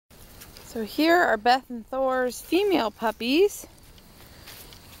So here are Beth and Thor's female puppies.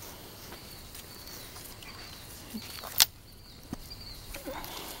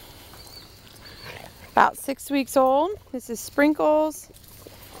 About 6 weeks old. This is Sprinkles,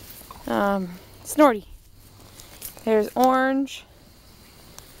 Snorty. There's Orange,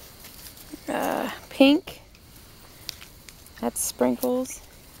 Pink. That's Sprinkles.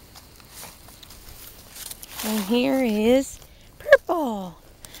 And here is Purple.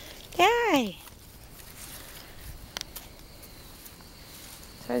 Yay!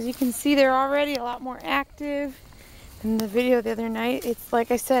 So as you can see, they're already a lot more active than the video the other night. It's like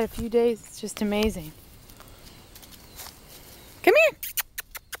I said, a few days, it's just amazing. Come here!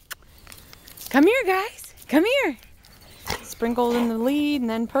 Come here, guys! Come here! Sprinkles in the lead, and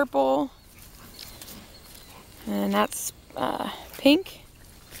then Purple. And that's Pink.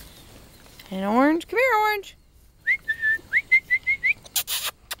 And Orange. Come here, Orange!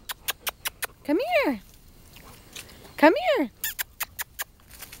 Come here! Come here!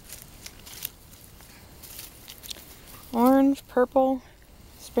 Orange, Purple,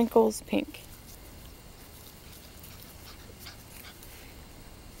 Sprinkles, Pink.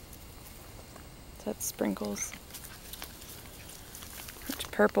 That's Sprinkles. There's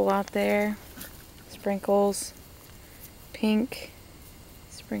Purple out there. Sprinkles, Pink,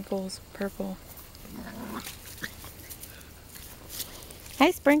 Sprinkles, Purple.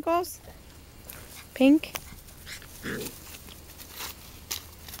 Hi, Sprinkles. Pink,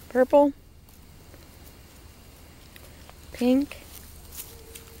 Purple, Pink,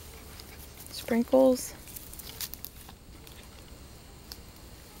 Sprinkles.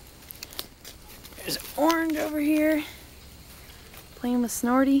 There's Orange over here playing with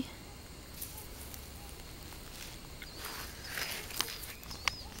Snorty.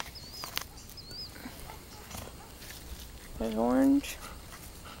 There's Orange.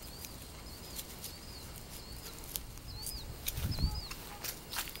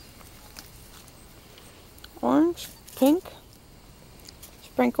 Orange, Pink,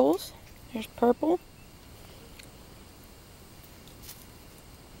 Sprinkles. There's Purple.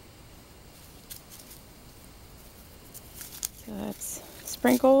 So that's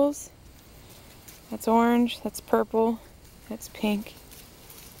Sprinkles. That's Orange. That's Purple. That's Pink.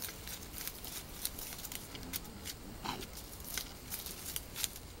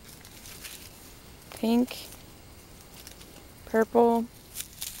 Pink, Purple,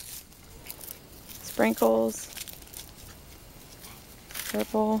 Sprinkles,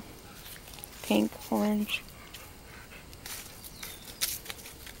 Purple, Pink, Orange.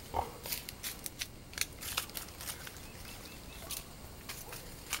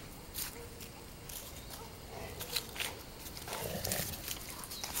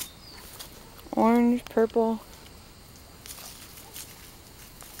 Orange, Purple,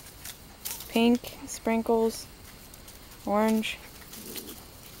 Pink, Sprinkles, Orange,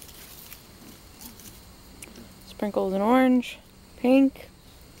 Sprinkles and Orange, Pink.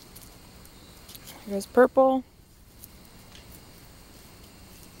 Here goes Purple.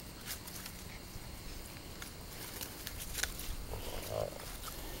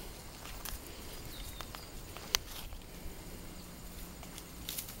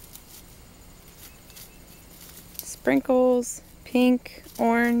 Sprinkles, Pink,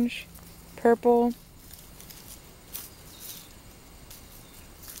 Orange, Purple.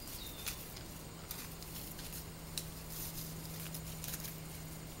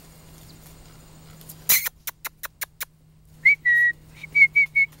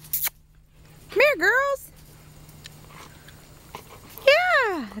 Come here, girls.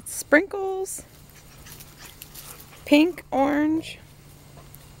 Yeah, it's Sprinkles, Pink, Orange.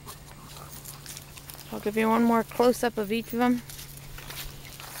 I'll give you one more close-up of each of them.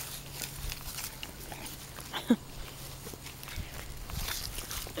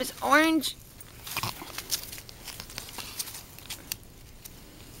 There's Orange.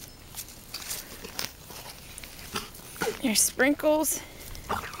 There's Sprinkles.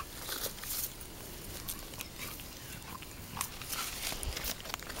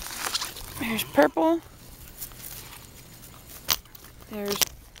 There's Purple. There's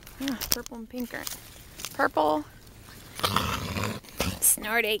Purple and Pink. Purple.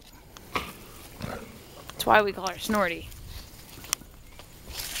 Snorty. That's why we call her Snorty.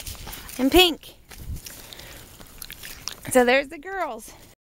 And Pink. So there's the girls.